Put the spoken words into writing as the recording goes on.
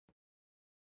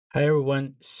Hi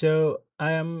everyone. So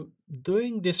I am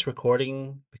doing this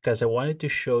recording because I wanted to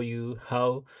show you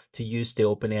how to use the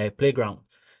OpenAI Playground.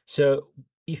 So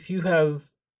if you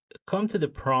have come to the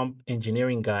prompt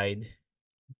engineering guide,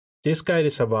 this guide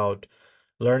is about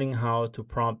learning how to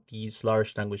prompt these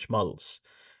large language models.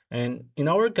 And in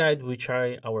our guide, we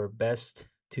try our best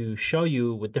to show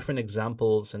you with different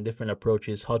examples and different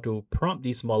approaches how to prompt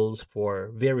these models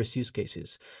for various use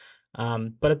cases.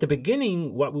 But at the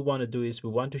beginning, what we want to do is we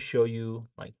want to show you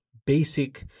like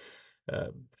basic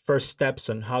first steps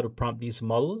on how to prompt these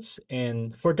models.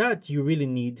 And for that, you really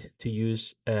need to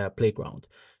use Playground.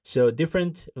 So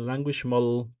different language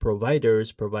model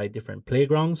providers provide different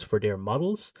playgrounds for their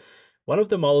models. One of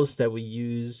the models that we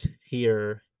use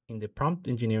here in the prompt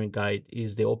engineering guide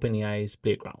is the OpenAI's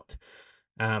Playground.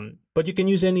 But you can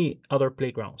use any other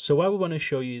playground. So what we want to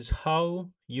show you is how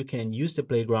you can use the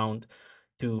playground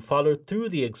to follow through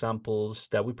the examples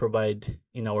that we provide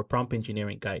in our prompt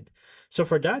engineering guide. So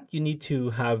for that, you need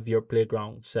to have your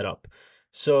playground set up.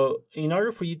 So in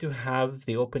order for you to have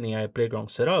the OpenAI playground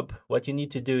set up, what you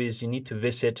need to do is you need to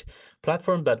visit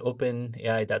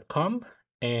platform.openai.com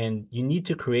and you need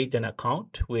to create an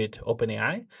account with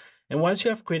OpenAI. And once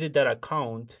you have created that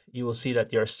account, you will see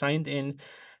that you're signed in.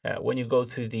 When you go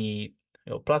to the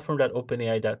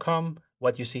platform.openai.com,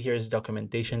 what you see here is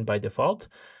documentation by default.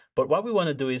 But what we want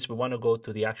to do is we want to go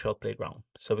to the actual playground.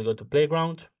 So we go to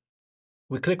playground,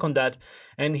 we click on that,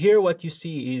 and here what you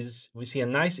see is we see a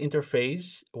nice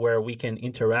interface where we can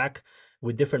interact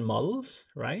with different models,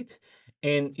 right?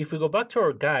 And if we go back to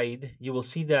our guide, you will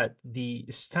see that the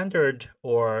standard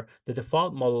or the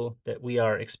default model that we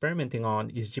are experimenting on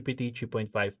is GPT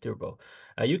 3.5 Turbo.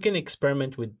 You can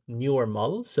experiment with newer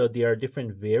models. So there are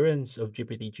different variants of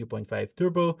GPT 3.5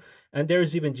 Turbo, and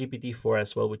there's even GPT-4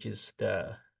 as well, which is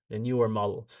the newer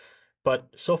model. But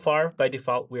so far, by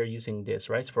default, we're using this,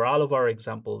 right? For all of our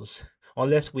examples,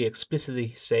 unless we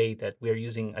explicitly say that we're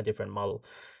using a different model.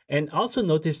 And also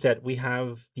notice that we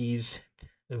have these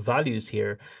values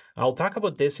here. I'll talk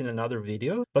about this in another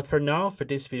video, but for now, for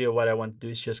this video, what I want to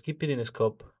do is just keep it in the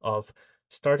scope of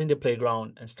starting the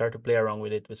playground and start to play around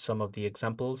with it with some of the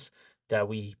examples that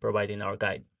we provide in our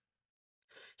guide.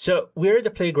 So we're at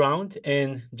the playground,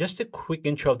 and just a quick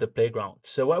intro of the playground.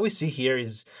 So what we see here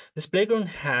is this playground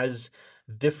has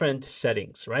different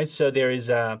settings, right? So there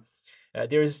is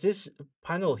this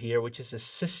panel here, which is a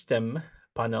system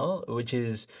panel, which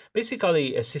is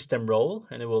basically a system role,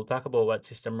 and we'll talk about what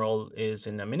system role is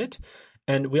in a minute.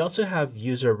 And we also have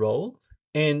user role.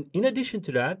 And in addition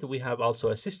to that, we have also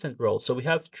assistant role. So we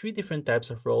have three different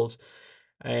types of roles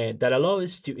that allow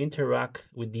us to interact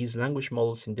with these language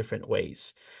models in different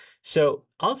ways. So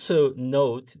also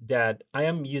note that I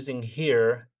am using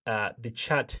here the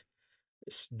chat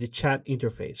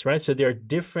interface, right? So there are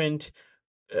different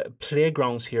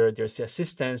playgrounds here. There's the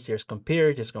assistance, there's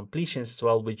compare, there's completions as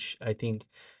well, which I think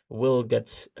will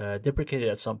get deprecated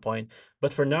at some point.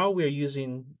 But for now, we're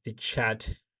using the chat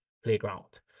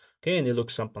playground. Okay, and it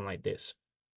looks something like this.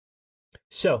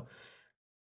 So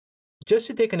just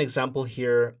to take an example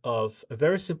here of a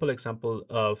very simple example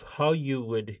of how you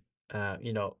would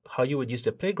how you would use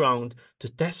the playground to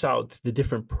test out the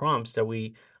different prompts that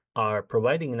we are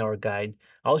providing in our guide.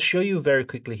 I'll show you very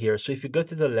quickly here. So if you go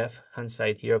to the left hand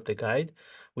side here of the guide,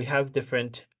 we have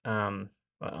different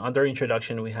under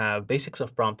introduction, we have basics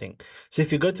of prompting. So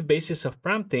if you go to basics of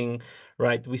prompting,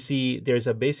 right, we see there's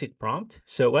a basic prompt.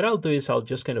 So what I'll do is I'll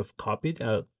just kind of copy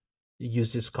it,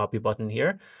 use this copy button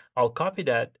here. I'll copy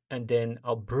that and then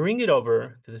I'll bring it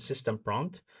over to the system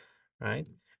prompt, right?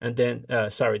 And then,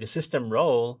 sorry, the system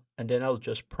role, and then I'll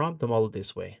just prompt them all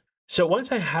this way. So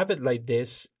once I have it like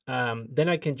this, then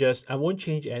I won't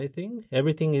change anything.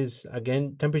 Everything is,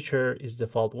 again, temperature is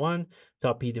default 1,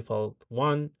 top P default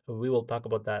 1. We will talk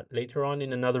about that later on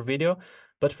in another video.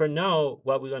 But for now,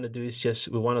 what we're going to do is just,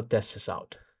 we want to test this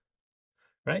out,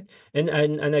 right?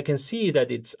 And I can see that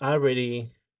it's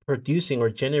already producing or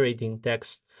generating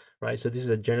text, right? So this is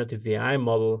a generative AI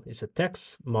model. It's a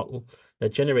text model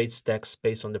that generates text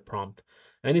based on the prompt.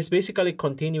 And it's basically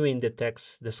continuing the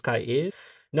text, the sky is.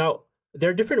 Now, there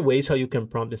are different ways how you can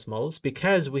prompt these models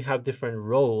because we have different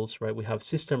roles, right? We have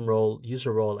system role,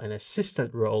 user role, and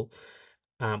assistant role.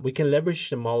 We can leverage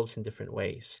the models in different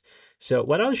ways. So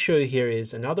what I'll show you here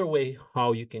is another way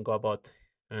how you can go about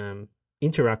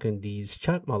interacting these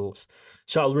chat models.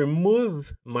 So I'll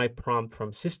remove my prompt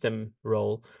from system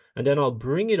role, and then I'll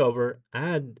bring it over,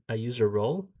 add a user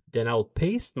role, then I'll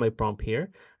paste my prompt here,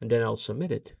 and then I'll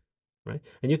submit it, right?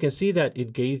 And you can see that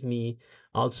it gave me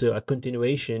also a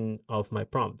continuation of my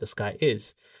prompt, the sky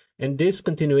is. And this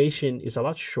continuation is a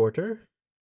lot shorter,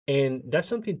 and that's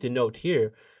something to note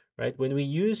here, right? When we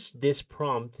use this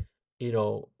prompt,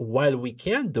 while we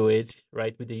can do it,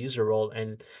 right, with the user role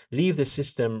and leave the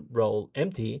system role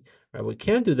empty, right, we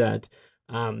can do that.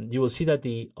 You will see that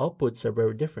the outputs are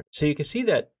very different. So you can see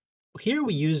that here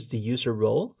we use the user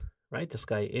role, right? The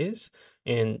sky is,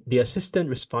 and the assistant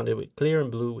responded with clear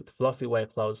and blue with fluffy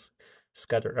white clouds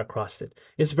scattered across it.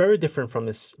 It's very different from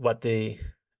what the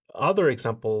other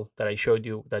example that I showed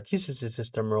you that uses the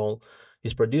system role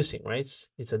is producing, right?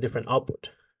 It's a different output.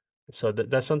 So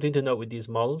that's something to note with these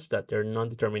models, that they're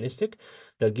non-deterministic.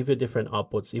 They'll give you different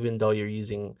outputs even though you're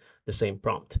using the same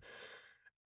prompt.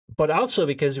 But also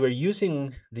because we're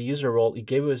using the user role, it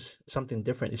gave us something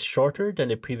different. It's shorter than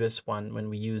the previous one when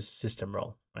we use system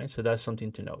role, right? So that's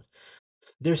something to note.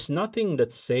 There's nothing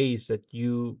that says that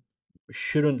you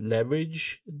shouldn't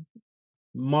leverage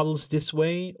models this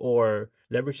way or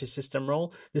leverage the system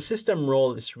role. The system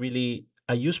role is really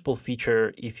a useful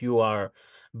feature if you are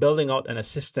building out an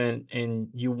assistant and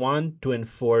you want to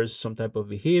enforce some type of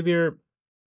behavior,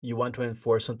 you want to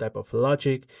enforce some type of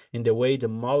logic in the way the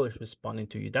model is responding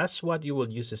to you. That's what you will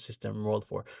use the system role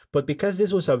for. But because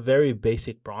this was a very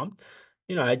basic prompt,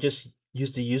 I just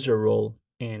used the user role,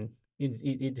 and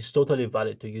it is totally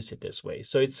valid to use it this way.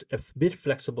 So it's a bit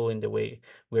flexible in the way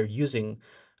we're using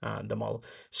the model.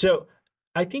 So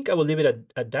I think I will leave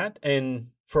it at that. And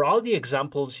for all the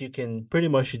examples, you can pretty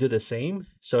much do the same.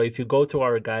 So if you go to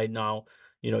our guide now,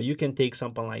 you can take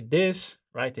something like this,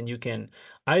 right? And you can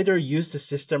either use the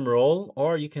system role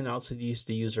or you can also use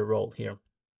the user role here.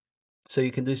 So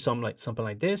you can do something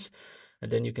like this,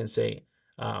 and then you can say,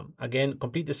 again,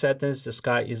 complete the sentence, the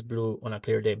sky is blue on a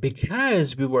clear day.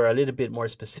 Because we were a little bit more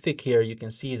specific here, you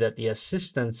can see that the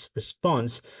assistant's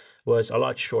response was a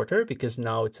lot shorter because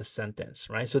now it's a sentence,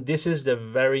 right? So this is the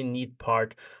very neat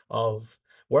part of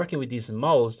working with these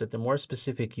models, that the more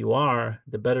specific you are,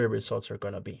 the better the results are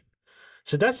going to be.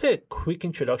 So that's a quick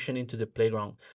introduction into the playground.